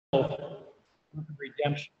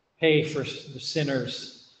redemption, pay for the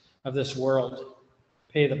sinners of this world,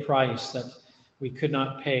 pay the price that we could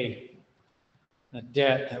not pay, that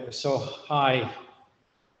debt that was so high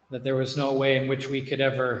that there was no way in which we could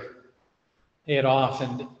ever pay it off.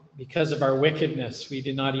 And because of our wickedness, we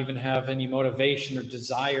did not even have any motivation or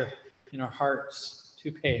desire in our hearts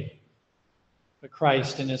to pay. But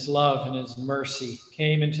Christ, in his love and his mercy,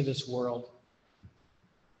 came into this world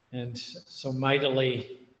and so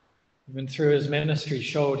mightily, even through his ministry,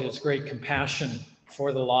 showed his great compassion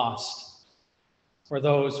for the lost. For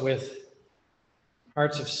those with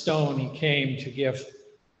hearts of stone, he came to give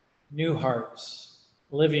new hearts,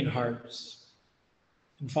 living hearts.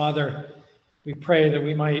 And Father, we pray that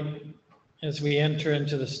we might, as we enter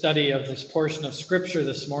into the study of this portion of Scripture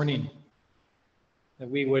this morning, that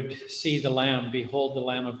we would see the Lamb, behold the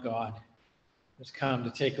Lamb of God, who has come to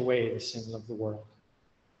take away the sins of the world.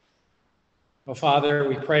 Oh, Father,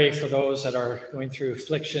 we pray for those that are going through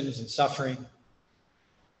afflictions and suffering,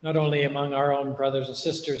 not only among our own brothers and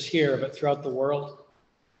sisters here, but throughout the world.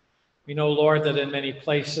 We know, Lord, that in many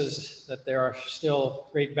places that there are still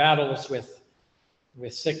great battles with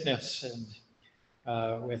sickness and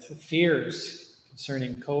with fears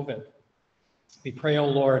concerning COVID. We pray, O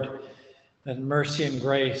Lord, that in mercy and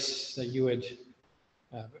grace that you would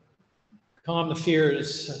calm the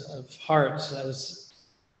fears of hearts as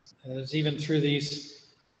even through these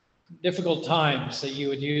difficult times, that you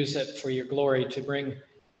would use it for your glory to bring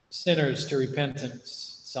sinners to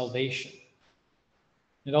repentance, salvation,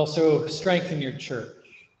 and also strengthen your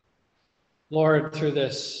church. Lord, through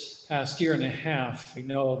this past year and a half, we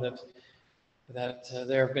know that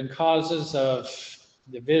there have been causes of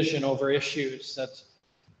division over issues that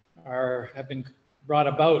have been brought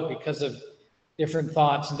about because of different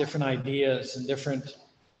thoughts and different ideas and different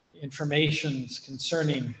informations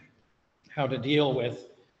concerning how to deal with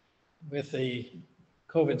the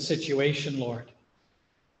COVID situation, Lord.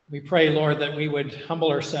 We pray, Lord, that we would humble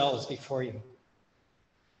ourselves before you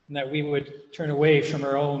and that we would turn away from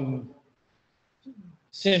our own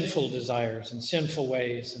sinful desires and sinful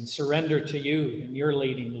ways and surrender to you and your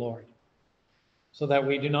leading, Lord, so that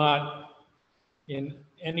we do not in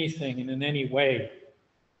anything and in any way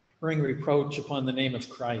bring reproach upon the name of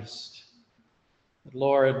Christ. But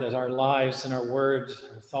Lord, that our lives and our words,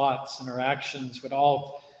 our thoughts and our actions would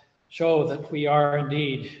all show that we are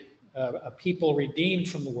indeed a people redeemed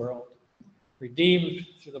from the world, redeemed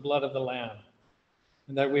through the blood of the Lamb,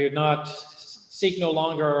 and that we would not seek no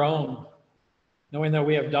longer our own, knowing that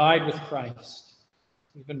we have died with Christ.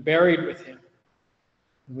 We've been buried with him,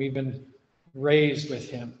 and we've been raised with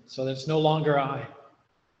him, so that it's no longer I.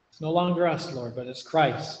 It's no longer us, Lord, but it's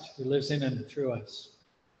Christ who lives in and through us.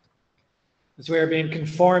 As we are being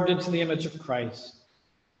conformed into the image of Christ,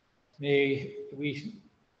 may we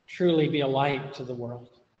truly be a light to the world,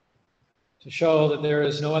 to show that there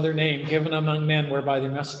is no other name given among men whereby they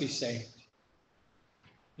must be saved.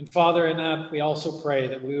 And Father, in that we also pray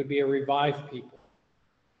that we would be a revived people.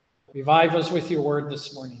 Revive us with your word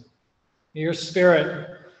this morning. May your Spirit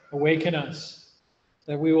awaken us,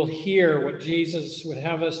 that we will hear what Jesus would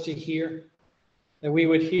have us to hear, that we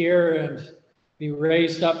would hear and be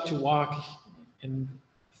raised up to walk and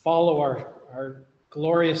follow our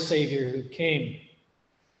glorious Savior who came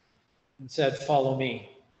and said, "Follow me."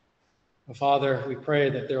 Oh, Father, we pray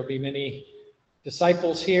that there will be many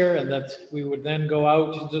disciples here and that we would then go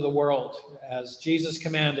out into the world as Jesus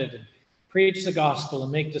commanded and preach the gospel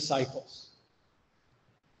and make disciples.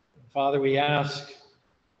 And Father, we ask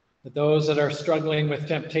that those that are struggling with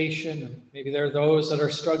temptation, and maybe there are those that are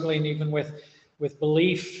struggling even with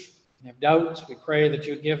belief and have doubts, we pray that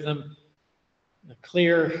you would give them a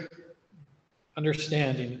clear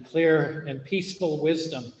understanding, clear and peaceful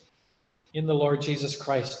wisdom in the Lord Jesus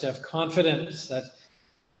Christ, to have confidence that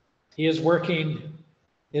he is working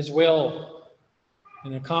his will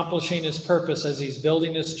and accomplishing his purpose as he's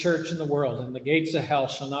building his church in the world, and the gates of hell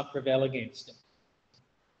shall not prevail against him.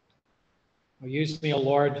 Will use me, O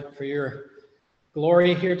Lord, for your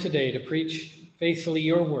glory here today to preach faithfully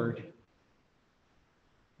your word.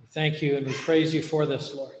 We thank you and we praise you for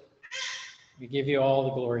this, Lord. We give you all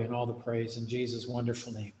the glory and all the praise in Jesus'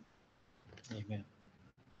 wonderful name. Amen.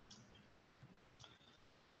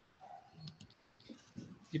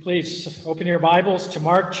 Would you please open your Bibles to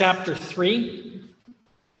Mark chapter 3.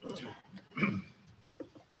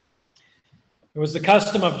 It was the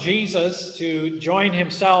custom of Jesus to join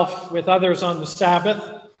himself with others on the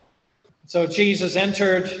Sabbath. So Jesus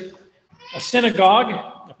entered a synagogue,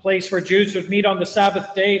 a place where Jews would meet on the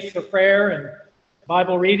Sabbath day for prayer and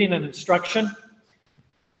Bible reading and instruction.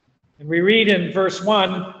 And we read in verse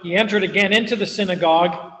 1, he entered again into the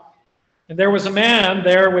synagogue And there was a man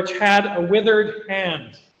there which had a withered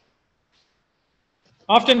hand.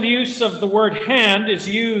 Often the use of the word hand is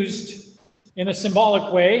used in a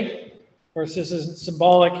symbolic way. Of course, this isn't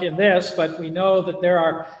symbolic in this, but we know that there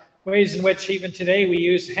are ways in which even today we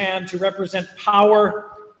use hand to represent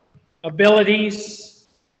power, abilities,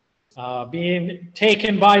 being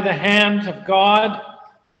taken by the hand of God.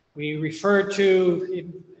 We refer to,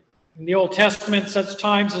 in the Old Testament, such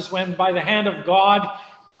times as when by the hand of God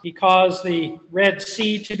he caused the Red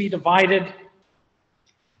Sea to be divided.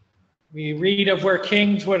 We read of where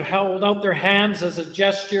kings would hold out their hands as a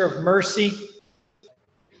gesture of mercy.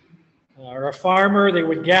 Or a farmer, they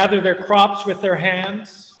would gather their crops with their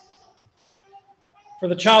hands. For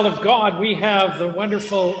the child of God, we have the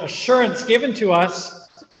wonderful assurance given to us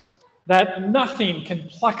that nothing can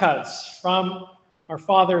pluck us from our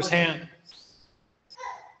Father's hand.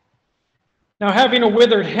 Now, having a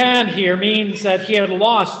withered hand here means that he had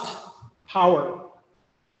lost power.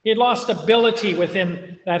 He had lost ability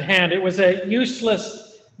within that hand. It was a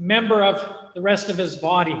useless member of the rest of his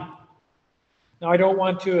body. Now, I don't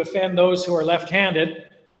want to offend those who are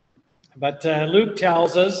left-handed, but Luke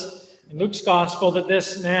tells us in Luke's gospel that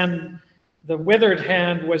this man, the withered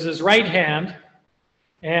hand, was his right hand,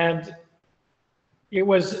 and it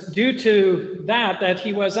was due to that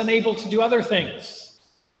he was unable to do other things.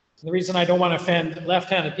 And the reason I don't want to offend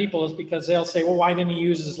left-handed people is because they'll say, well, why didn't he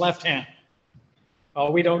use his left hand?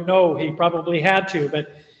 Well, we don't know. He probably had to,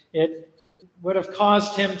 but it would have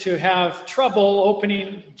caused him to have trouble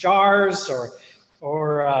opening jars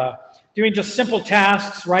or doing just simple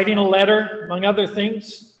tasks, writing a letter, among other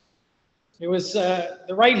things. It was the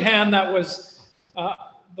right hand that was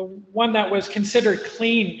the one that was considered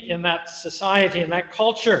clean in that society, in that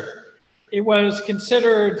culture. It was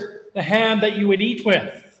considered the hand that you would eat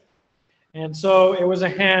with. And so it was a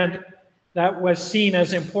hand that was seen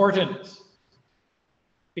as important.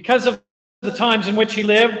 Because of the times in which he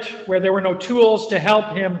lived, where there were no tools to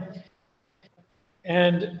help him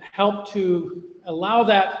and help to allow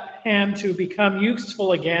that hand to become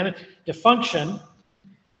useful again, to function,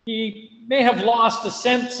 he may have lost a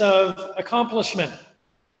sense of accomplishment.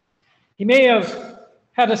 He may have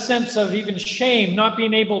had a sense of even shame, not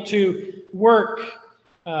being able to work.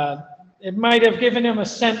 It might have given him a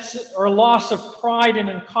sense or a loss of pride in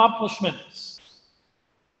accomplishments.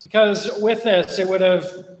 Because with this, it would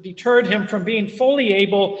have deterred him from being fully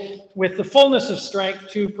able, with the fullness of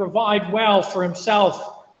strength, to provide well for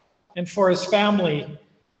himself and for his family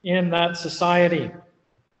in that society.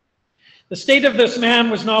 The state of this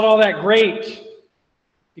man was not all that great,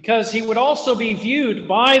 because he would also be viewed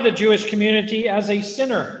by the Jewish community as a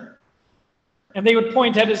sinner. And they would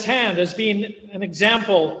point at his hand as being an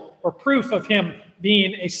example or proof of him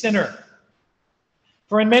being a sinner.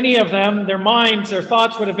 For in many of them, their minds, their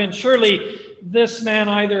thoughts would have been, surely this man,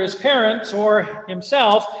 either his parents or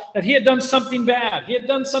himself, that he had done something bad. He had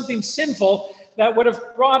done something sinful that would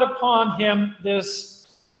have brought upon him this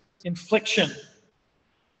infliction,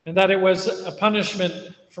 and that it was a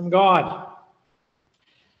punishment from God.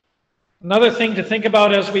 Another thing to think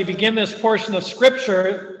about as we begin this portion of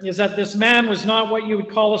Scripture is that this man was not what you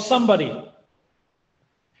would call a somebody.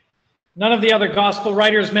 None of the other gospel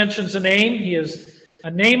writers mentions a name. He is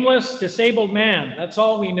a nameless, disabled man. That's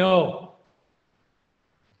all we know.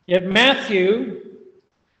 Yet Matthew,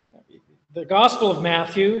 the Gospel of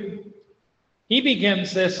Matthew, he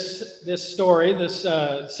begins this story, this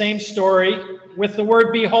same story, with the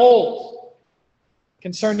word behold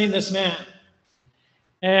concerning this man.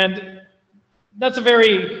 And that's a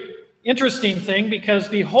very interesting thing, because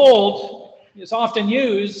behold is often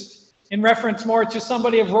used in reference more to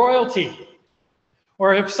somebody of royalty,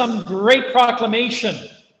 or of some great proclamation,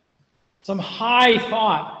 some high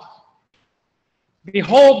thought.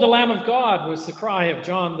 Behold the Lamb of God was the cry of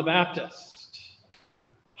John the Baptist,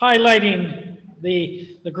 highlighting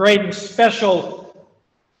the great and special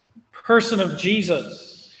person of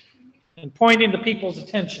Jesus and pointing the people's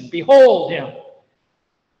attention. Behold him.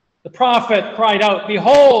 The prophet cried out,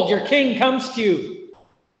 behold, your king comes to you.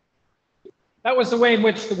 That was the way in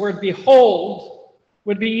which the word behold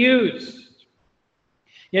would be used.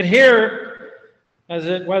 Yet here, as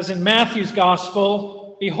it was in Matthew's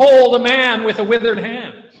gospel, behold a man with a withered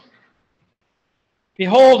hand.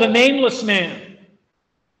 Behold a nameless man.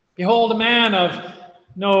 Behold a man of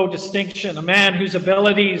no distinction, a man whose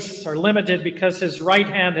abilities are limited because his right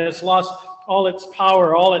hand has lost all its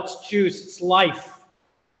power, all its juice, its life.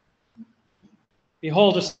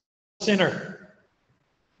 Behold a sinner.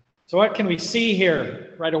 So what can we see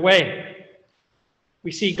here right away?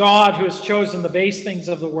 We see God who has chosen the base things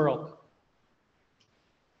of the world.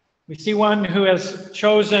 We see one who has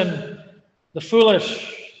chosen the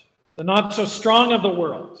foolish, the not so strong of the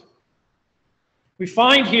world. We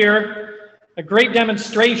find here a great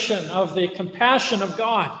demonstration of the compassion of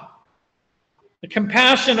God, the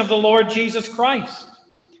compassion of the Lord Jesus Christ,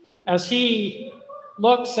 as he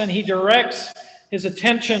looks and he directs his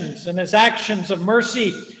attentions and his actions of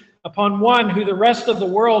mercy upon one who the rest of the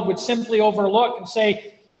world would simply overlook and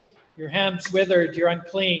say, your hand's withered, you're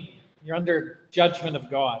unclean, you're under judgment of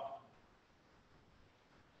God.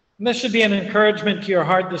 And this should be an encouragement to your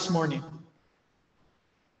heart this morning.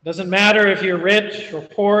 It doesn't matter if you're rich or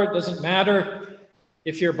poor. It doesn't matter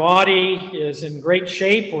if your body is in great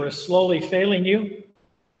shape or is slowly failing you.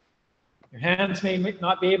 Your hands may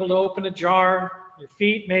not be able to open a jar. Your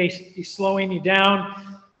feet may be slowing you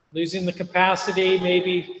down, losing the capacity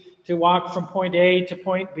maybe to walk from point A to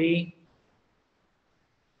point B.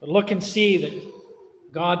 But look and see that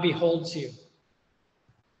God beholds you.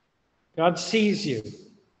 God sees you.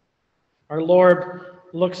 Our Lord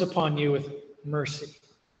looks upon you with mercy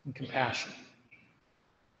and compassion.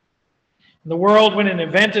 In the world, when an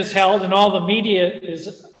event is held and all the media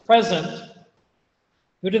is present,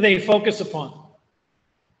 who do they focus upon?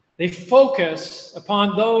 They focus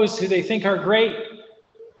upon those who they think are great.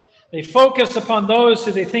 They focus upon those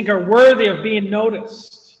who they think are worthy of being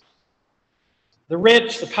noticed. The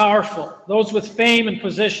rich, the powerful, those with fame and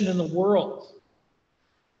position in the world.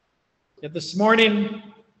 Yet this morning,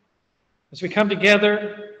 as we come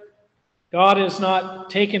together, God is not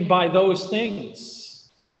taken by those things.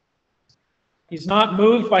 He's not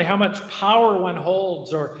moved by how much power one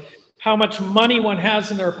holds or how much money one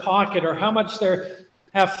has in their pocket or how much they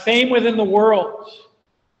have fame within the world.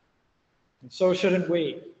 And so shouldn't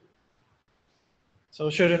we. So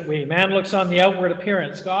shouldn't we. Man looks on the outward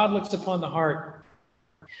appearance. God looks upon the heart.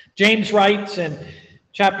 James writes in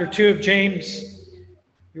chapter 2 of James,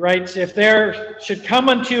 he writes, if there should come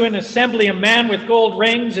unto an assembly a man with gold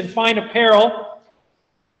rings and fine apparel,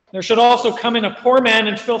 there should also come in a poor man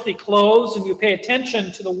in filthy clothes, and you pay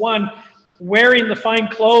attention to the one wearing the fine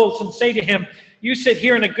clothes and say to him, you sit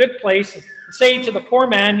here in a good place, and say to the poor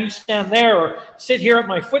man, you stand there, or sit here at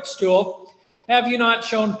my footstool. Have you not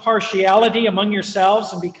shown partiality among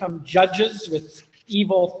yourselves and become judges with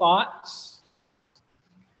evil thoughts?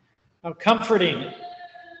 How comforting,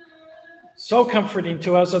 so comforting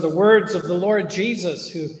to us are the words of the Lord Jesus,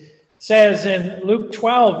 who says in Luke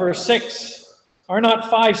 12, verse 6, are not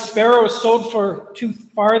 5 sparrows sold for 2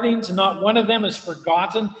 farthings, and not one of them is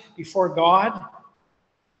forgotten before God?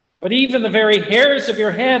 But even the very hairs of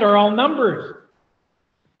your head are all numbered.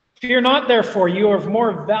 Fear not, therefore, you are of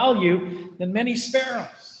more value than many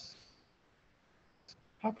sparrows.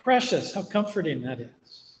 How precious, how comforting that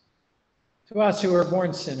is to us who are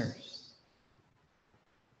born sinners.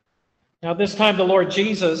 Now, this time the Lord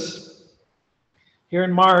Jesus, here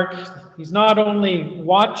in Mark, he's not only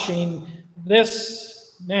watching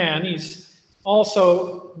this man, he's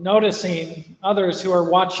also noticing others who are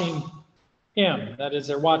watching him. That is,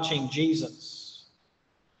 they're watching Jesus.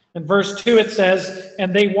 In verse 2 it says,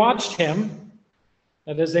 and they watched him,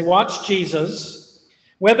 that is, they watched Jesus,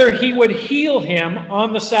 whether he would heal him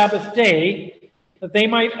on the Sabbath day, that they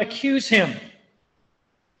might accuse him.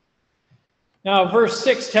 Now, verse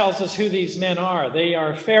 6 tells us who these men are. They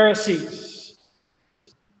are Pharisees.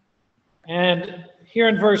 And here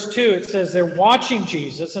in verse 2, it says they're watching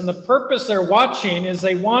Jesus, and the purpose they're watching is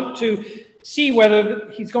they want to see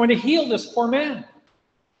whether he's going to heal this poor man.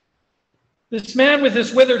 This man with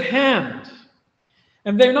this withered hand.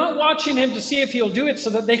 And they're not watching him to see if he'll do it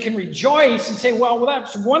so that they can rejoice and say, well,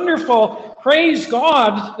 that's wonderful. Praise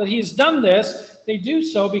God that he's done this. They do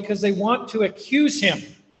so because they want to accuse him.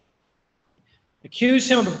 Accuse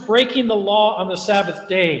him of breaking the law on the Sabbath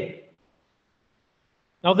day.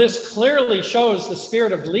 Now, this clearly shows the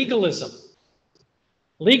spirit of legalism.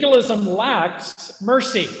 Legalism lacks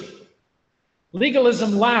mercy.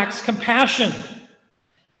 Legalism lacks compassion.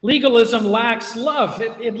 Legalism lacks love.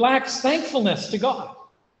 It lacks thankfulness to God.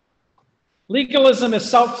 Legalism is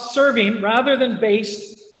self-serving rather than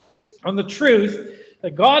based on the truth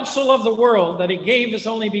that God so loved the world that he gave his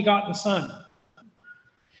only begotten Son.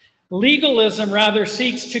 Legalism rather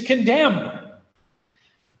seeks to condemn,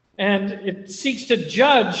 and it seeks to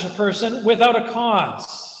judge a person without a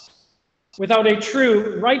cause, without a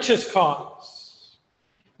true righteous cause.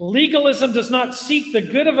 Legalism does not seek the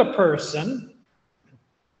good of a person.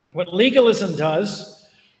 What legalism does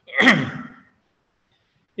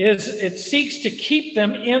is it seeks to keep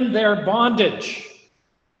them in their bondage.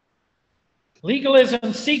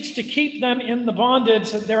 Legalism seeks to keep them in the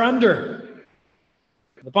bondage that they're under.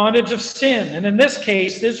 The bondage of sin. And in this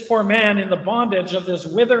case, this poor man in the bondage of this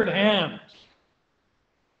withered hand.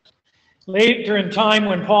 Later in time,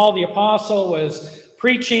 when Paul the Apostle was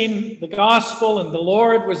preaching the gospel and the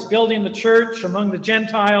Lord was building the church among the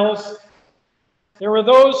Gentiles, there were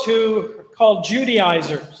those who were called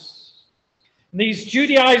Judaizers. And these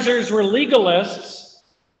Judaizers were legalists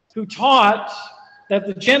who taught that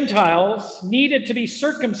the Gentiles needed to be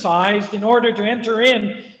circumcised in order to enter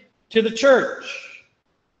in to the church.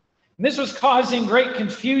 And this was causing great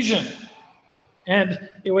confusion. And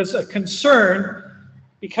it was a concern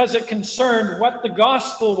because it concerned what the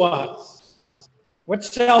gospel was, what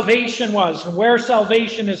salvation was, and where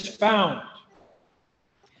salvation is found.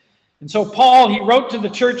 And so Paul, he wrote to the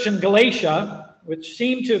church in Galatia, which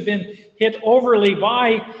seemed to have been hit overly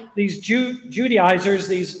by these Judaizers,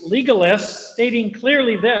 these legalists, stating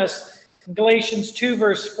clearly this in Galatians 2,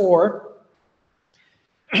 verse 4.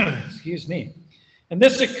 Excuse me. And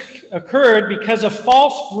this occurred because of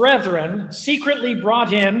false brethren secretly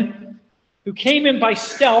brought in, who came in by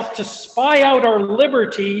stealth to spy out our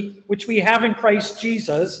liberty, which we have in Christ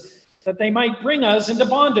Jesus, that they might bring us into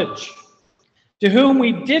bondage, to whom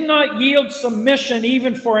we did not yield submission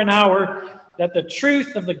even for an hour, that the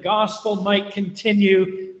truth of the gospel might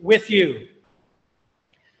continue with you.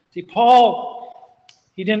 See, Paul,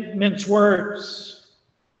 he didn't mince words,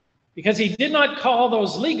 because he did not call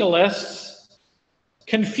those legalists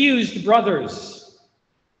confused brothers.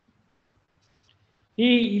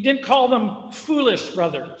 He didn't call them foolish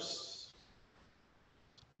brothers.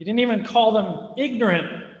 He didn't even call them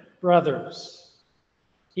ignorant brothers.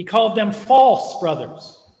 He called them false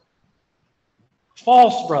brothers.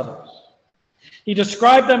 False brothers. He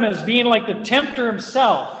described them as being like the tempter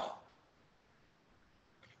himself,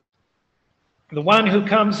 the one who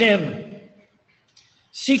comes in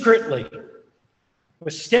secretly,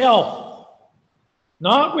 with stealth,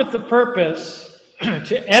 not with the purpose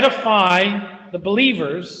to edify the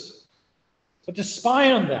believers, but to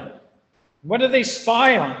spy on them. What do they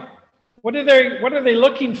spy on? What are they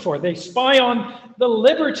looking for? They spy on the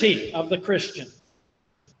liberty of the Christian.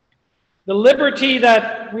 The liberty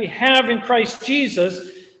that we have in Christ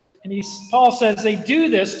Jesus. And Paul says they do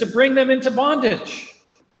this to bring them into bondage.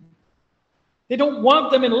 They don't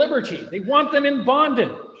want them in liberty. They want them in bondage.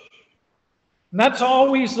 And that's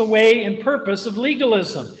always the way and purpose of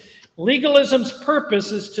legalism. Legalism's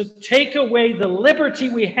purpose is to take away the liberty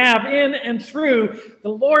we have in and through the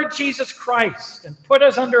Lord Jesus Christ and put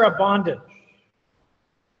us under a bondage.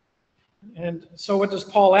 And so what does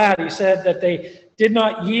Paul add? He said that they did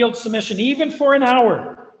not yield submission even for an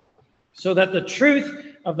hour, so that the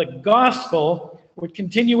truth of the gospel would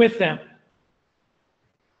continue with them.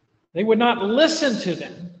 They would not listen to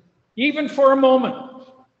them, even for a moment.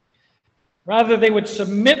 Rather, they would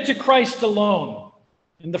submit to Christ alone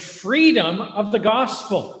in the freedom of the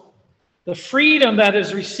gospel, the freedom that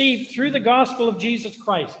is received through the gospel of Jesus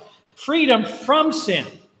Christ, freedom from sin,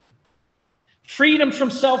 freedom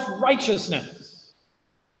from self-righteousness,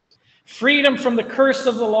 freedom from the curse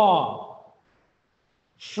of the law,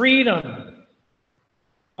 freedom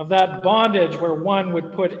of that bondage where one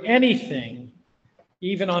would put anything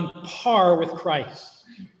even on par with Christ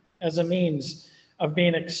as a means of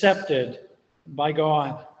being accepted by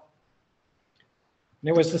God. And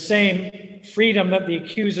it was the same freedom that the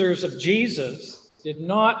accusers of Jesus did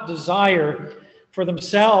not desire for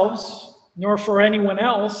themselves nor for anyone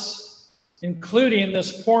else, including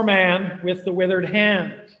this poor man with the withered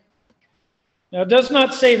hand. Now, it does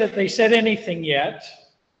not say that they said anything yet,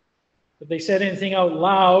 that they said anything out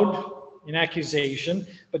loud in accusation,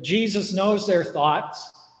 but Jesus knows their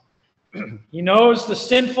thoughts. He knows the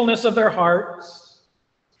sinfulness of their hearts.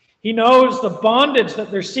 He knows the bondage that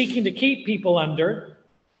they're seeking to keep people under.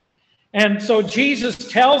 And so Jesus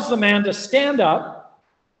tells the man to stand up,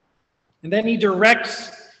 and then he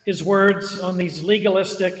directs his words on these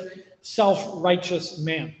legalistic, self-righteous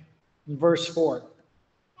men. In verse 4.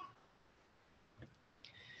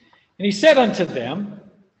 And he said unto them,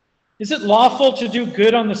 is it lawful to do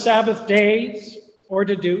good on the Sabbath days, or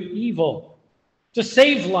to do evil, to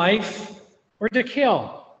save life, or to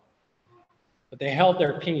kill? But they held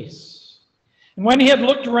their peace. And when he had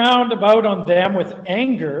looked round about on them with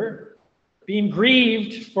anger, being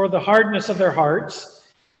grieved for the hardness of their hearts,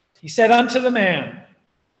 he said unto the man,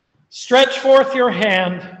 stretch forth your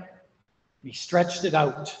hand. And he stretched it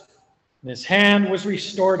out, and his hand was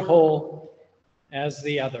restored whole as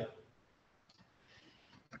the other.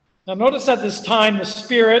 Now notice at this time the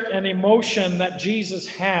spirit and emotion that Jesus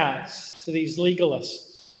has to these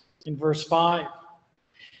legalists in verse 5.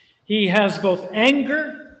 He has both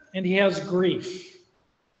anger and he has grief.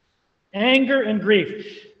 Anger and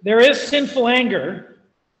grief. There is sinful anger,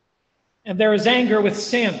 and there is anger with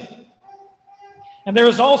sin. And there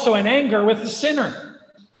is also an anger with the sinner.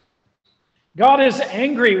 God is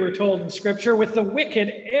angry, we're told in Scripture, with the wicked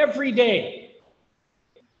every day.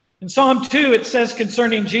 In Psalm 2, it says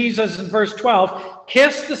concerning Jesus in verse 12,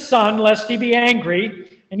 "Kiss the Son, lest he be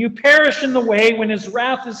angry, and you perish in the way when his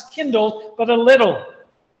wrath is kindled but a little.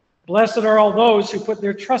 Blessed are all those who put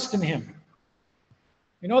their trust in him."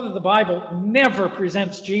 You know that the Bible never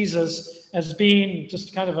presents Jesus as being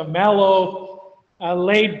just kind of a mellow,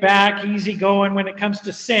 laid back, easygoing when it comes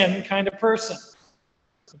to sin kind of person.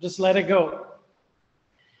 So just let it go.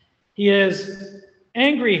 He is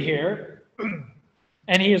angry here,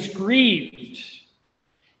 and he is grieved.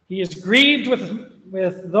 He is grieved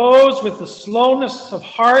with those with the slowness of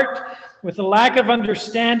heart, with the lack of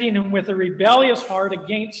understanding, and with a rebellious heart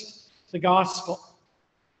against the gospel,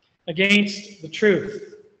 against the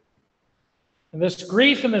truth. And this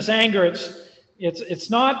grief and this anger, it's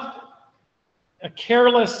not a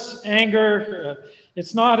careless anger.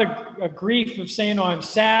 It's not a grief of saying, "Oh, I'm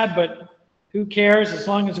sad, but who cares as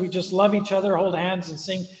long as we just love each other, hold hands, and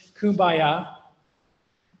sing Kumbaya."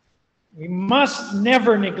 We must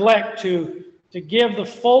never neglect to give the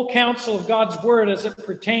full counsel of God's word as it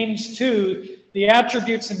pertains to the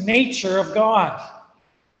attributes and nature of God.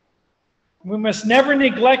 We must never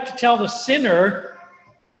neglect to tell the sinner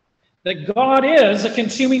that God is a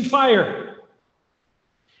consuming fire,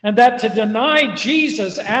 and that to deny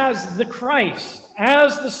Jesus as the Christ,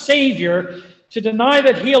 as the Savior, to deny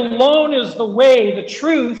that he alone is the way, the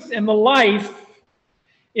truth, and the life,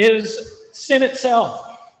 is sin itself.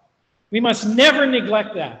 We must never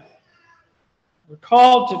neglect that. We're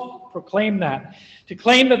called to proclaim that, to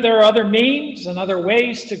claim that there are other means and other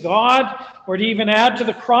ways to God, or to even add to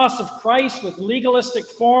the cross of Christ with legalistic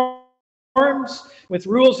forms, with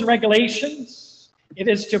rules and regulations. It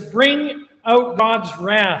is to bring out God's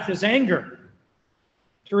wrath, his anger,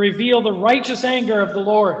 to reveal the righteous anger of the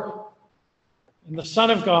Lord and the Son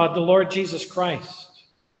of God, the Lord Jesus Christ.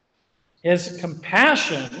 His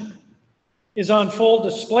compassion is on full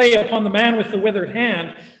display upon the man with the withered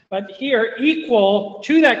hand, but here, equal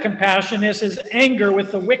to that compassion is his anger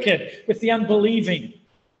with the wicked, with the unbelieving.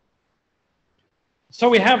 So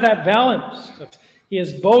we have that balance. He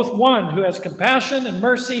is both one who has compassion and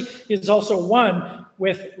mercy. He is also one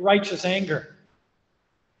with righteous anger.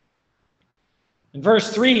 In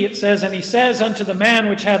verse 3 it says, "And he says unto the man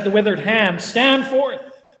which had the withered hand, Stand forth."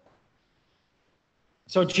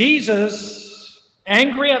 So Jesus,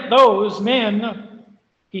 angry at those men,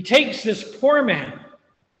 he takes this poor man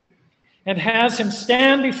and has him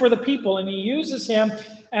stand before the people, and he uses him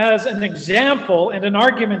as an example and an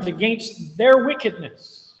argument against their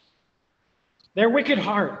wickedness, their wicked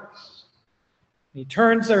hearts. He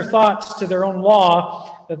turns their thoughts to their own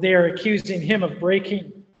law that they are accusing him of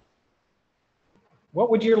breaking.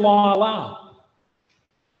 What would your law allow?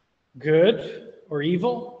 Good or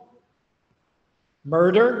evil?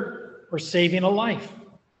 Murder or saving a life?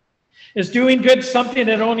 Is doing good something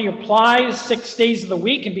that only applies 6 days of the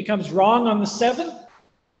week and becomes wrong on the seventh?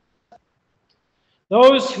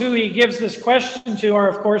 Those who he gives this question to are,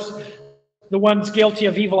 of course, the ones guilty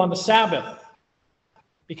of evil on the Sabbath,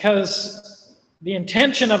 because the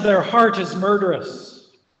intention of their heart is murderous.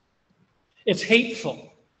 It's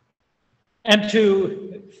hateful. And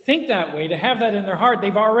to think that way, to have that in their heart,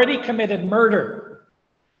 they've already committed murder.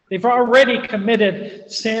 They've already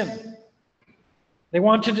committed sin. They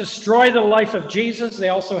want to destroy the life of Jesus. They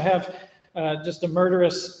also have just a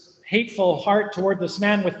murderous, hateful heart toward this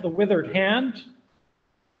man with the withered hand.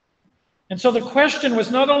 And so the question was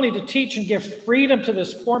not only to teach and give freedom to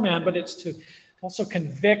this poor man, but it's to also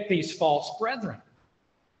convict these false brethren.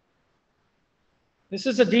 This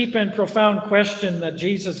is a deep and profound question that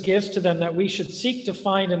Jesus gives to them that we should seek to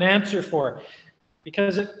find an answer for,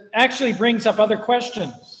 because it actually brings up other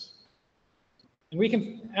questions. And we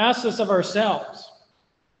can ask this of ourselves.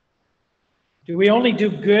 Do we only do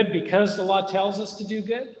good because the law tells us to do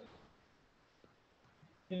good?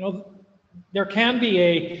 You know, there can be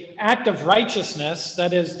an act of righteousness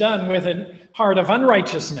that is done with a heart of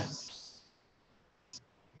unrighteousness.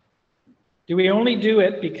 Do we only do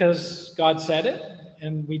it because God said it,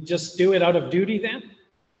 and we just do it out of duty then?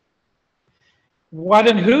 What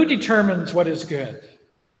and who determines what is good?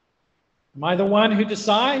 Am I the one who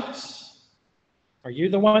decides? Are you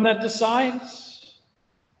the one that decides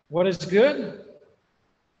what is good?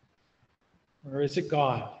 Or is it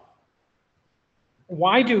God?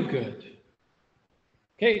 Why do good?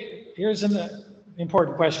 Okay, here's an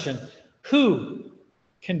important question. Who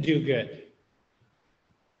can do good?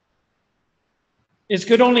 Is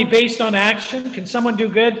good only based on action? Can someone do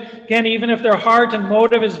good, again, even if their heart and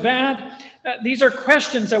motive is bad? These are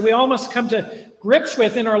questions that we all must come to grips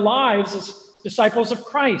with in our lives as disciples of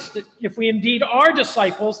Christ. If we indeed are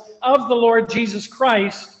disciples of the Lord Jesus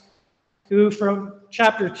Christ, who from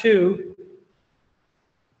chapter 2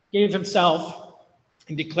 gave himself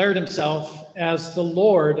and declared himself as the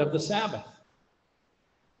Lord of the Sabbath.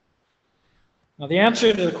 Now, the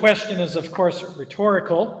answer to the question is, of course,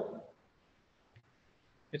 rhetorical.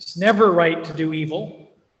 It's never right to do evil,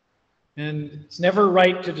 and it's never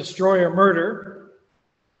right to destroy or murder,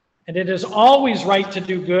 and it is always right to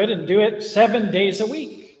do good and do it 7 days a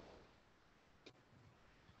week.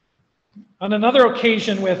 On another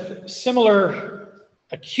occasion with similar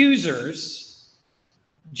accusers,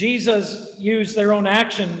 Jesus used their own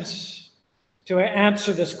actions to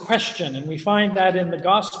answer this question, and we find that in the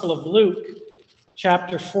Gospel of Luke,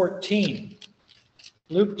 chapter 14.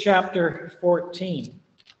 Luke chapter 14.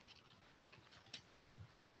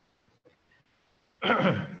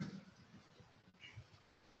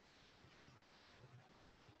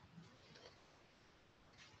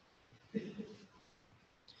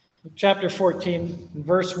 Chapter 14,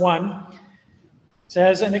 verse 1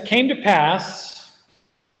 says, "And it came to pass,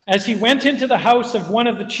 as he went into the house of one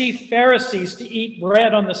of the chief Pharisees to eat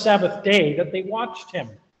bread on the Sabbath day, that they watched him.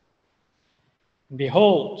 And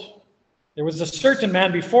behold, there was a certain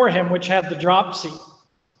man before him which had the dropsy.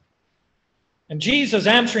 And Jesus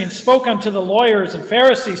answering spoke unto the lawyers and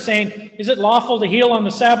Pharisees, saying, Is it lawful to heal on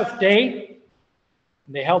the Sabbath day?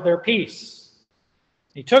 And they held their peace.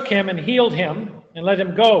 He took him and healed him, and let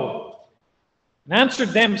him go. And answered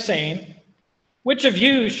them, saying, Which of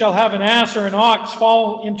you shall have an ass or an ox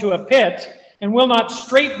fall into a pit, and will not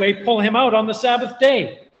straightway pull him out on the Sabbath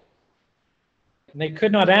day? And they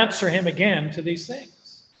could not answer him again to these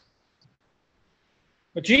things.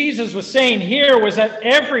 What Jesus was saying here was that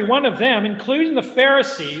every one of them, including the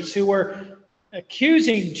Pharisees who were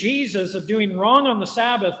accusing Jesus of doing wrong on the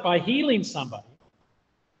Sabbath by healing somebody,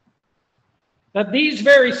 that these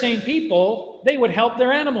very same people, they would help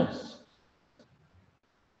their animals.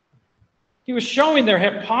 He was showing their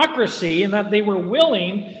hypocrisy in that they were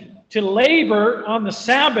willing to labor on the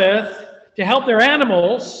Sabbath to help their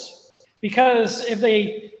animals, because if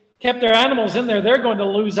they kept their animals in there, they're going to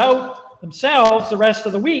lose out themselves the rest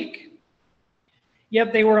of the week.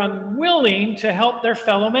 Yet they were unwilling to help their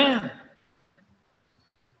fellow man.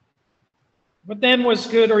 What then was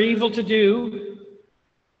good or evil to do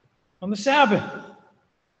on the Sabbath?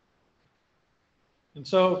 And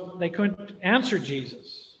so they couldn't answer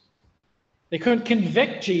Jesus. They couldn't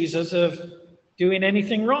convict Jesus of doing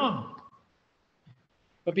anything wrong.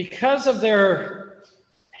 But because of their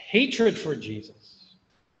hatred for Jesus,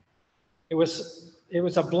 it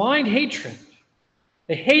was a blind hatred.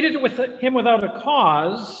 They hated him without a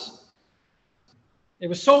cause. It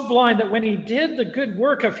was so blind that when he did the good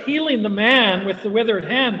work of healing the man with the withered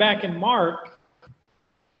hand back in Mark,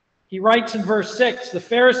 he writes in verse 6, the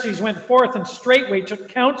Pharisees went forth and straightway took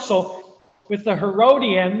counsel with the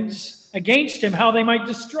Herodians against him, how they might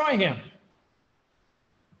destroy him.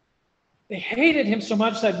 They hated him so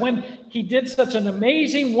much that when he did such an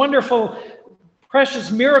amazing, wonderful, precious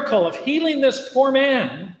miracle of healing this poor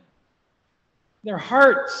man, their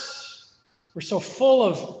hearts were so full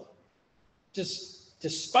of just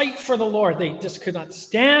despite for the Lord. They just could not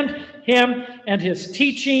stand him and his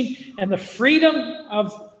teaching and the freedom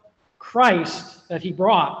of Christ that he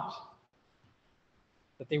brought,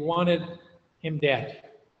 that they wanted him dead.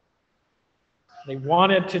 They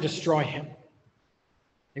wanted to destroy him.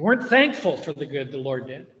 They weren't thankful for the good the Lord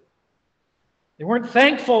did. They weren't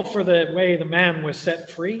thankful for the way the man was set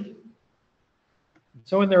free.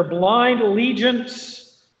 So in their blind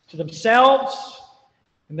allegiance to themselves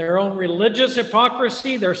and their own religious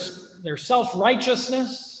hypocrisy, their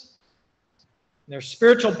self-righteousness, their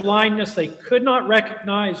spiritual blindness, they could not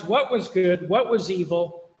recognize what was good, what was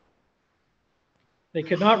evil. They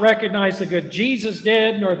could not recognize the good Jesus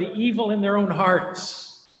did, nor the evil in their own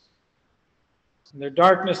hearts. In their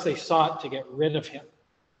darkness, they sought to get rid of him.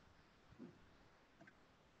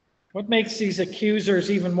 What makes these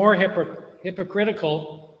accusers even more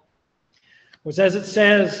hypocritical was, as it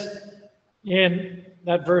says in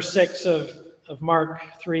that verse 6 of Mark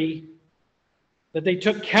 3, that they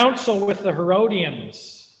took counsel with the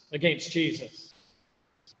Herodians against Jesus.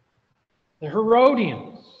 The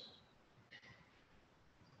Herodians,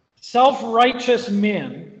 self-righteous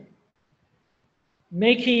men,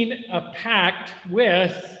 making a pact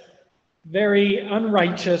with very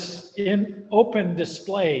unrighteous, in open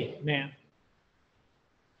display man.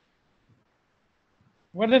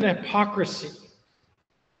 What an hypocrisy.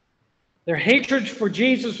 Their hatred for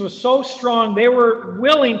Jesus was so strong, they were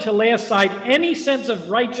willing to lay aside any sense of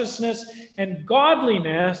righteousness and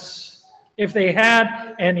godliness if they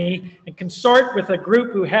had any, and consort with a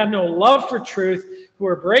group who had no love for truth, who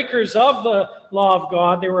were breakers of the law of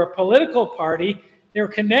God. They were a political party. They were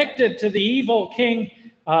connected to the evil King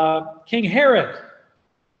Herod.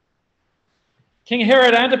 King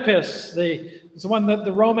Herod Antipas, the one that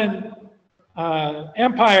the Roman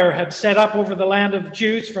Empire had set up over the land of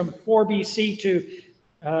Jews from 4 BC to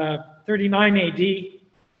 39 AD.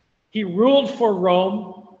 He ruled for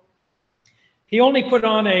Rome. He only put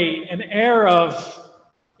on an air of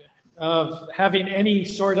having any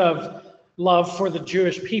sort of love for the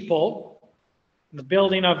Jewish people, the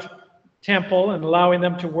building of temple and allowing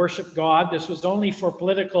them to worship God. This was only for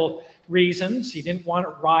political reasons. He didn't want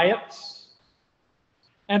riots.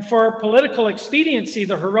 And for political expediency,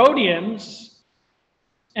 the Herodians,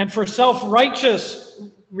 and for self-righteous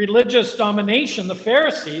religious domination, the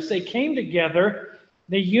Pharisees, they came together,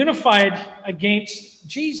 they unified against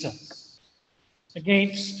Jesus,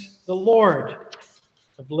 against the Lord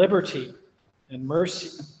of liberty and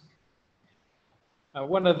mercy.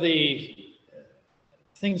 One of the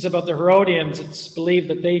things about the Herodians, it's believed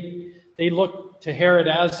that they looked to Herod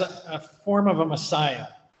as a form of a Messiah.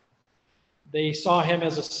 They saw him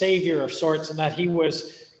as a savior of sorts, and that he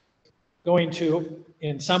was going to,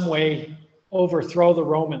 in some way, overthrow the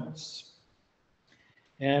Romans.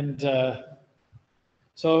 And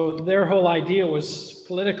so their whole idea was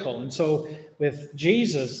political. And so with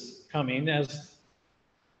Jesus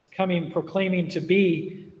proclaiming to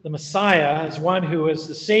be the Messiah, as one who is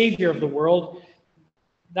the Savior of the world,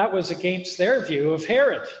 that was against their view of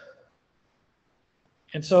Herod.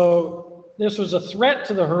 And so this was a threat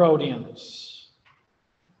to the Herodians.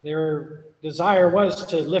 Their desire was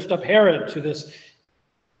to lift up Herod to this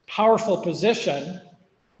powerful position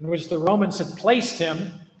in which the Romans had placed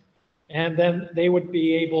him, and then they would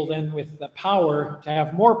be able then with the power to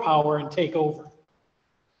have more power and take over.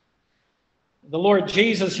 The Lord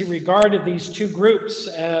Jesus, he regarded these two groups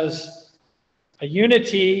as a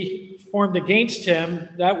unity formed against him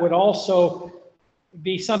that would also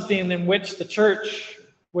be something in which the church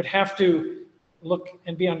would have to look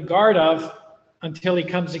and be on guard of until he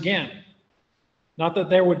comes again. Not that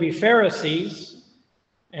there would be Pharisees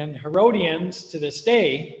and Herodians to this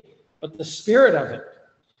day, but the spirit of it,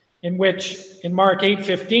 in which in Mark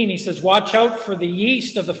 8:15 he says, "Watch out for the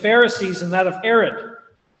yeast of the Pharisees and that of Herod."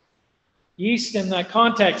 Yeast in that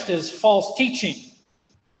context is false teaching.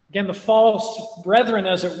 Again, the false brethren,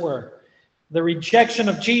 as it were. The rejection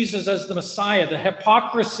of Jesus as the Messiah, the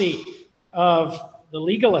hypocrisy of the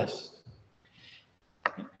legalist.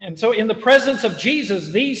 And so in the presence of Jesus,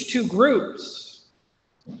 these two groups,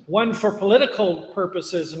 one for political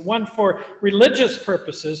purposes and one for religious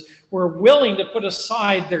purposes, were willing to put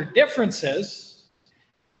aside their differences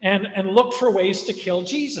and look for ways to kill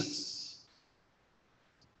Jesus.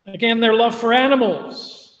 Again, their love for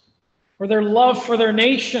animals, or their love for their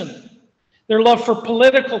nation, their love for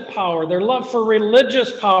political power, their love for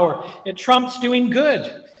religious power. It trumps doing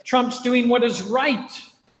good, trumps doing what is right.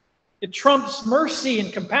 It trumps mercy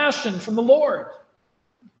and compassion from the Lord.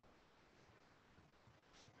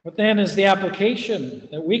 What then is the application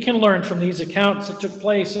that we can learn from these accounts that took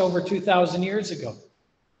place over 2,000 years ago?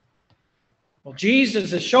 Well,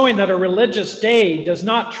 Jesus is showing that a religious day does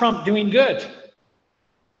not trump doing good.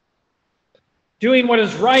 Doing what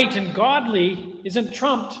is right and godly isn't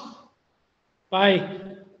trumped by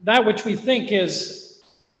that which we think is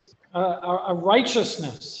a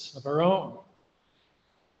righteousness of our own.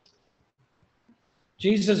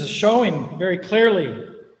 Jesus is showing very clearly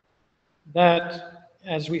that,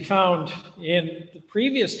 as we found in the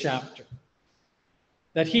previous chapter,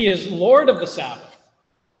 that he is Lord of the Sabbath,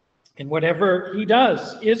 and whatever he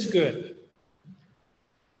does is good.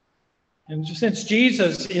 And since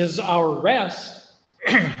Jesus is our rest,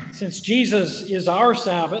 since Jesus is our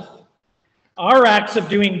Sabbath, our acts of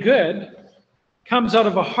doing good comes out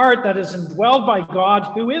of a heart that is indwelled by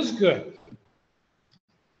God, who is good.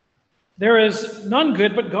 There is none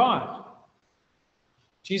good but God.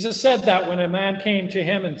 Jesus said that when a man came to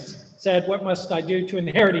him and said, "What must I do to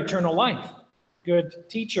inherit eternal life?" Good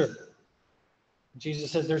teacher.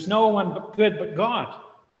 Jesus says, "There's no one good but God."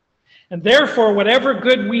 And therefore, whatever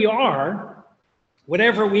good we are,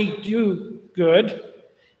 whatever we do good,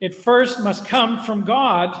 it first must come from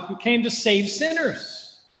God, who came to save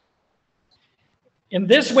sinners. In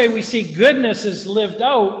this way, we see goodness is lived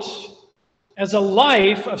out as a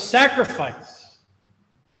life of sacrifice.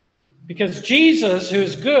 Because Jesus, who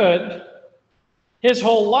is good, his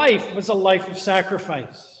whole life was a life of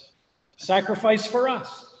sacrifice. Sacrifice for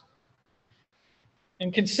us.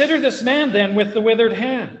 And consider this man then with the withered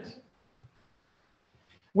hand.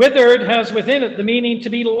 Withered has within it the meaning to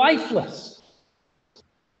be lifeless.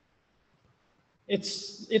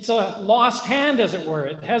 It's a lost hand, as it were.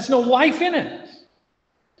 It has no life in it.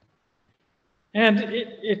 And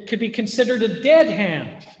it could be considered a dead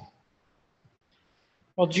hand.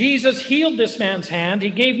 Well, Jesus healed this man's hand. He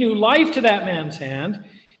gave new life to that man's hand,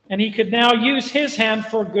 and he could now use his hand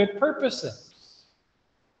for good purposes.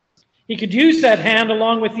 He could use that hand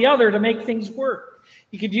along with the other to make things work.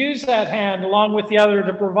 He could use that hand along with the other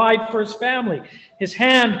to provide for his family. His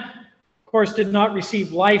hand, of course, did not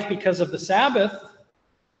receive life because of the Sabbath,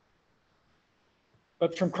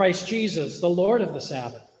 but from Christ Jesus, the Lord of the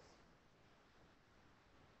Sabbath.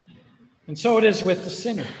 And so it is with the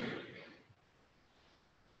sinner.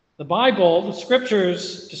 The Bible, the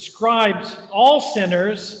Scriptures, describes all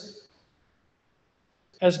sinners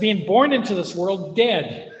as being born into this world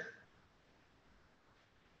dead.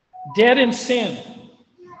 Dead in sin.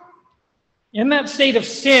 In that state of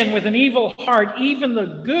sin, with an evil heart, even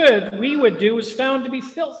the good we would do is found to be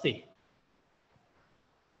filthy,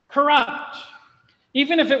 corrupt.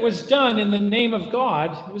 Even if it was done in the name of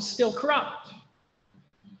God, it was still corrupt.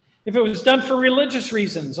 If it was done for religious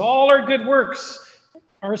reasons, all our good works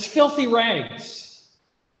are as filthy rags.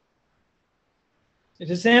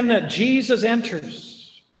 It is then that Jesus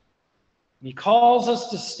enters. And he calls us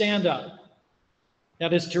to stand up.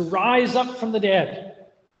 That is, to rise up from the dead.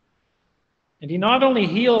 And he not only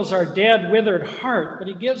heals our dead, withered heart, but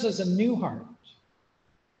he gives us a new heart.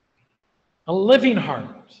 A living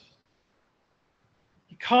heart.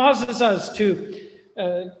 He causes us to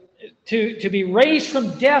be raised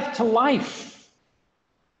from death to life.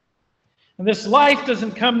 And this life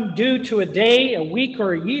doesn't come due to a day, a week,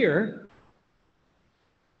 or a year.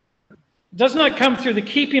 It does not come through the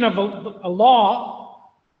keeping of a law.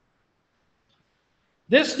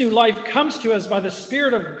 This new life comes to us by the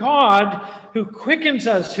Spirit of God, who quickens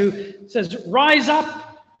us, who says, rise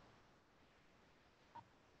up.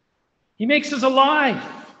 He makes us alive.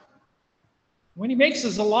 When he makes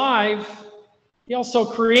us alive, he also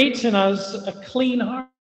creates in us a clean heart.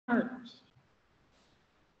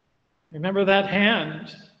 Remember that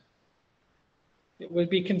hand? It would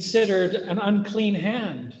be considered an unclean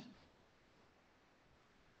hand.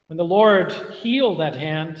 When the Lord healed that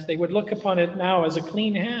hand, they would look upon it now as a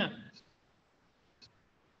clean hand.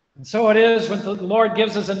 And so it is when the Lord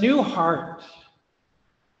gives us a new heart.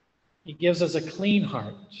 He gives us a clean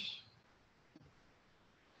heart.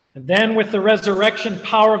 And then with the resurrection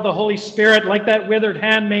power of the Holy Spirit, like that withered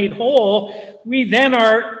hand made whole, we then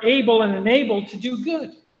are able and enabled to do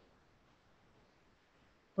good.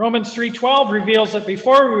 Romans 3:12 reveals that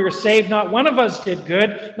before we were saved, not one of us did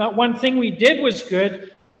good. Not one thing we did was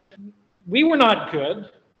good. We were not good.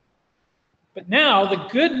 But now the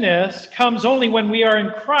goodness comes only when we are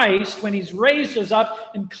in Christ, when he's raised us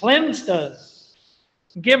up and cleansed us,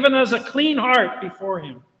 and given us a clean heart before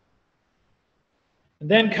him. And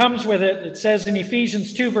then comes with it, it says in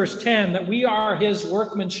Ephesians 2 verse 10, that we are his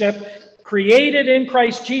workmanship, created in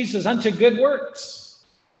Christ Jesus unto good works,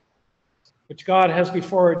 which God has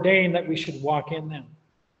before ordained that we should walk in them.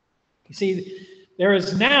 You see, there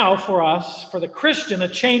is now for us, for the Christian, a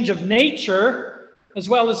change of nature as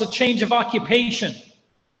well as a change of occupation.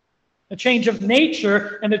 A change of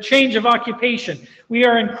nature and a change of occupation. We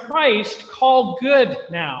are in Christ called good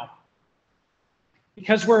now,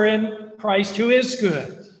 because we're in Christ who is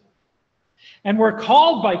good. And we're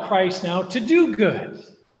called by Christ now to do good.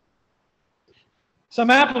 Some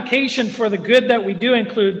application for the good that we do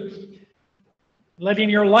include letting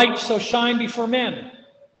your light so shine before men,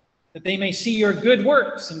 that they may see your good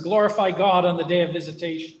works and glorify God on the day of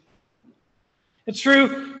visitation. It's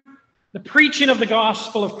through the preaching of the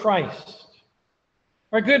gospel of Christ.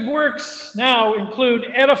 Our good works now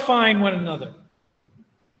include edifying one another,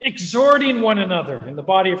 exhorting one another in the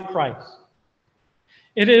body of Christ.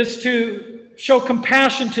 It is to show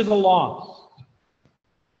compassion to the lost.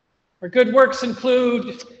 Our good works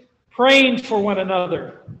include praying for one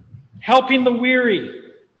another, helping the weary,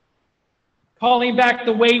 calling back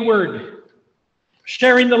the wayward,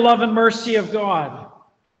 sharing the love and mercy of God,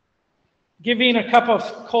 giving a cup of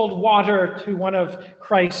cold water to one of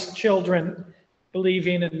Christ's children,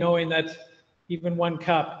 believing and knowing that even one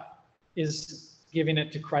cup is giving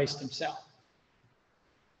it to Christ himself.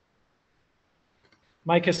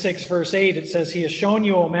 Micah 6 verse 8, it says, he has shown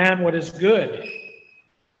you, O man, what is good,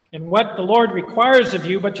 and what the Lord requires of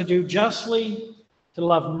you, but to do justly, to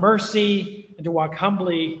love mercy, and to walk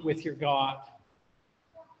humbly with your God.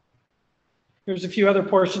 Here's a few other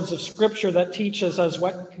portions of Scripture that teaches us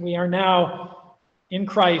what we are now in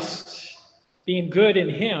Christ, being good in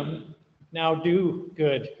him, now do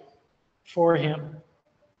good for him.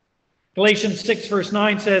 Galatians 6 verse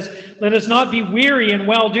 9 says, "Let us not be weary in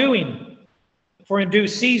well-doing, for in due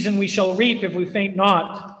season we shall reap if we faint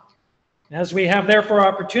not. As we have therefore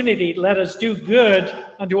opportunity, let us do good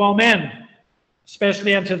unto all men,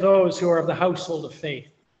 especially unto those who are of the household of faith."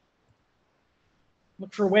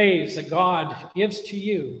 Look for ways that God gives to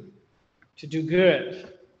you to do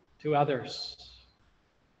good to others.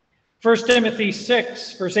 1 Timothy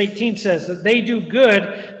 6 verse 18 says that they do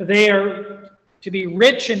good, that they are to be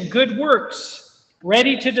rich in good works,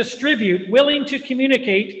 ready to distribute, willing to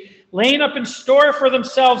communicate, laying up in store for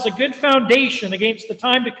themselves a good foundation against the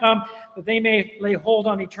time to come, that they may lay hold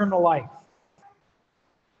on eternal life.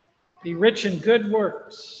 Be rich in good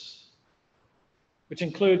works, which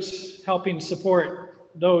includes helping support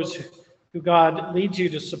those who God leads you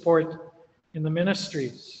to support in the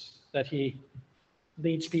ministries that He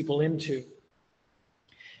leads people into.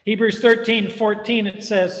 Hebrews 13:14 it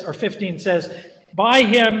says, or 15 says, "By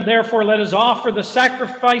Him, therefore, let us offer the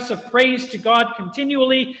sacrifice of praise to God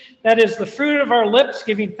continually, that is the fruit of our lips,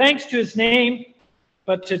 giving thanks to His name,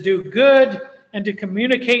 but to do good and to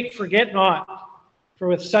communicate, forget not. For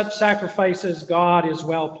with such sacrifices God is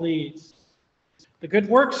well pleased." The good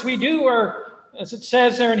works we do are, as it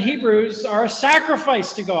says there in Hebrews, are a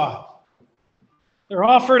sacrifice to God. They're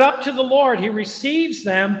offered up to the Lord. He receives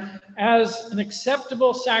them as an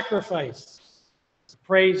acceptable sacrifice,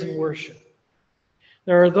 praise and worship.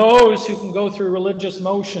 There are those who can go through religious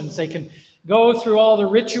motions. They can go through all the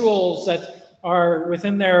rituals that are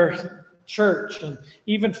within their church and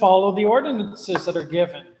even follow the ordinances that are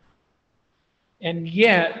given, and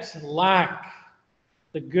yet lack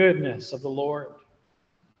the goodness of the Lord.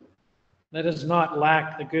 Let us not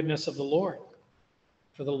lack the goodness of the Lord,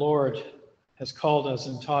 for the Lord has called us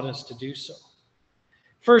and taught us to do so.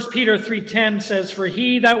 1 Peter 3:10 says, "For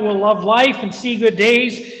he that will love life and see good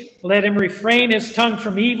days, let him refrain his tongue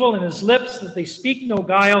from evil and his lips that they speak no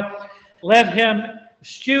guile. Let him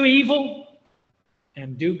eschew evil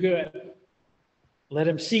and do good. Let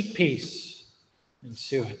him seek peace and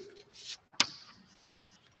sue it."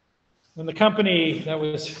 When the company that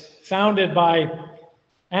was founded by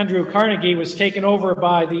Andrew Carnegie was taken over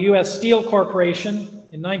by the U.S. Steel Corporation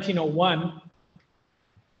in 1901,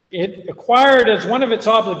 it acquired as one of its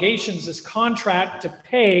obligations this contract to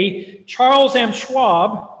pay Charles M.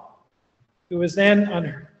 Schwab, who was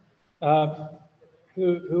then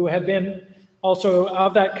who had been also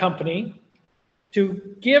of that company,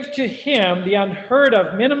 to give to him the unheard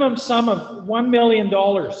of minimum sum of $1 million.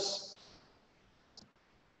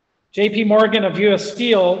 J.P. Morgan of U.S.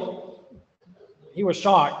 Steel, he was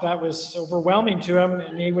shocked. That was overwhelming to him,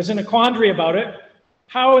 and he was in a quandary about it.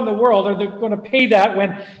 How in the world are they going to pay that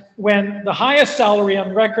when the highest salary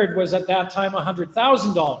on record was at that time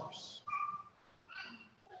 $100,000?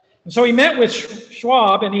 And so he met with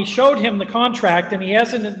Schwab, and he showed him the contract, and he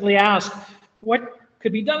hesitantly asked, what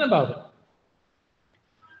could be done about it?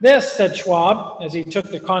 "This," said Schwab, as he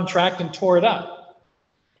took the contract and tore it up.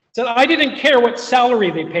 He said, "I didn't care what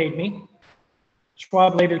salary they paid me."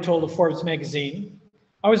 Schwab later told the Forbes magazine,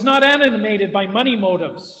 "I was not animated by money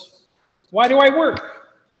motives. Why do I work?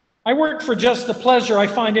 I work for just the pleasure I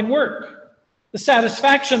find in work, the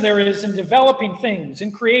satisfaction there is in developing things,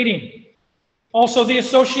 in creating. Also the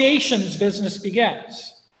associations business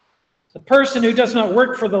begets. The person who does not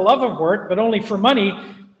work for the love of work, but only for money,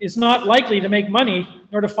 is not likely to make money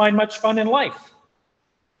nor to find much fun in life."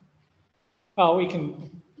 Well, we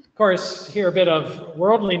can, of course, hear a bit of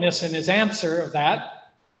worldliness in his answer of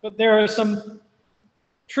that, but there are some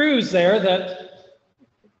truths there that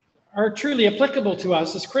are truly applicable to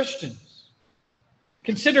us as Christians.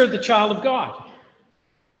 Consider the child of God.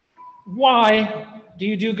 Why do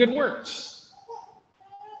you do good works?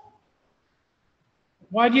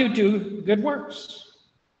 Why do you do good works?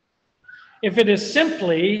 If it is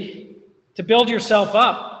simply to build yourself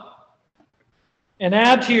up and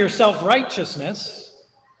add to your self-righteousness,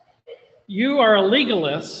 you are a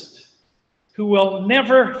legalist who will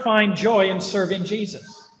never find joy in serving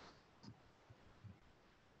Jesus.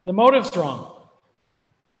 The motive's wrong.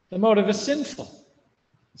 The motive is sinful.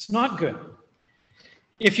 It's not good.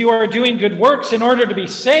 If you are doing good works in order to be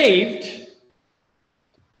saved,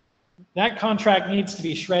 that contract needs to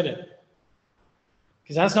be shredded,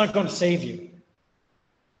 because that's not going to save you.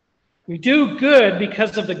 We do good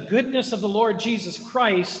because of the goodness of the Lord Jesus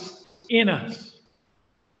Christ in us.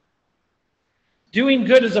 Doing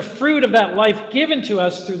good is a fruit of that life given to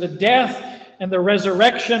us through the death and the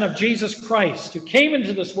resurrection of Jesus Christ, who came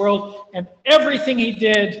into this world, and everything he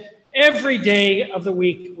did every day of the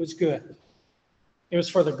week was good. It was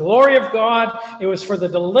for the glory of God. It was for the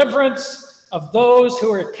deliverance of those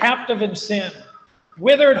who are captive in sin.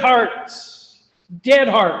 withered hearts, dead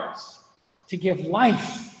hearts, to give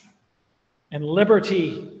life and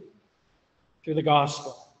liberty through the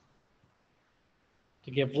gospel.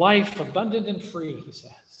 To give life abundant and free, he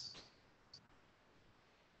says.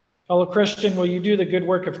 Fellow Christian, will you do the good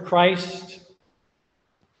work of Christ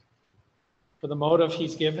for the motive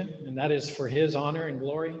he's given, and that is for his honor and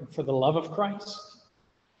glory, and for the love of Christ?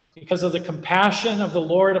 Because of the compassion of the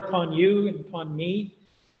Lord upon you and upon me,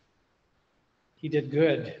 he did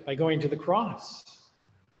good by going to the cross.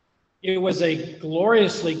 It was a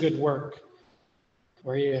gloriously good work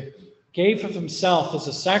where he gave of himself as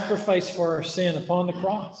a sacrifice for our sin upon the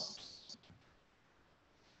cross.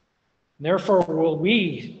 Therefore, will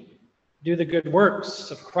we do the good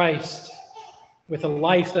works of Christ with a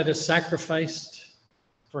life that is sacrificed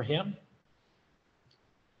for him?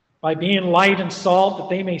 By being light and salt, that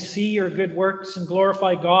they may see your good works and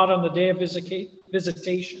glorify God on the day of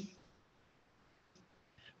visitation.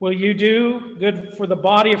 Will you do good for the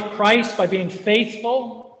body of Christ by being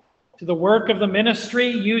faithful to the work of the ministry,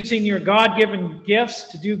 using your God-given gifts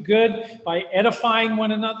to do good by edifying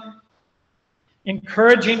one another,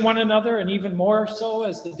 encouraging one another, and even more so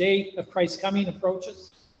as the day of Christ's coming approaches?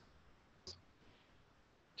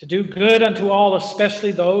 To do good unto all,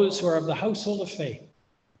 especially those who are of the household of faith.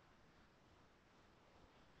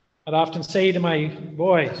 I'd often say to my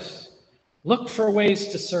boys, look for ways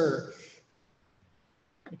to serve.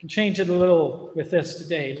 We can change it a little with this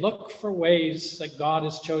today. Look for ways that God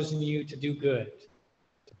has chosen you to do good.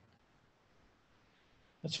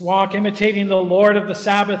 Let's walk imitating the Lord of the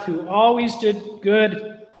Sabbath, who always did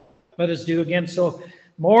good, but is due again. So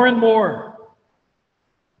more and more,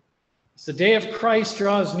 as the day of Christ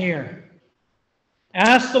draws near,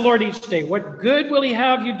 ask the Lord each day, what good will he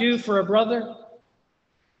have you do for a brother?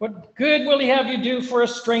 What good will he have you do for a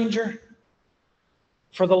stranger,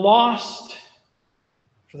 for the lost,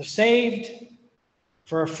 for the saved,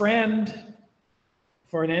 for a friend,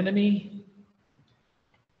 for an enemy?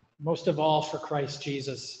 Most of all, for Christ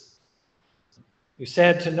Jesus, who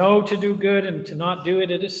said to know to do good and to not do it,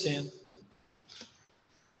 it is sin.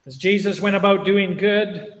 As Jesus went about doing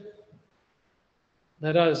good,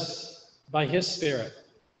 let us, by his Spirit,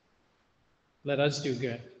 let us do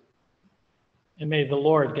good. And may the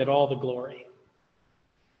Lord get all the glory.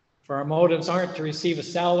 For our motives aren't to receive a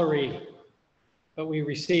salary, but we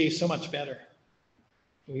receive so much better.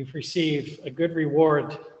 We receive a good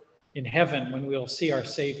reward in heaven when we'll see our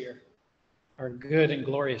Savior, our good and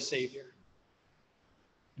glorious Savior.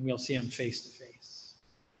 And we'll see him face to face.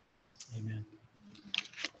 Amen.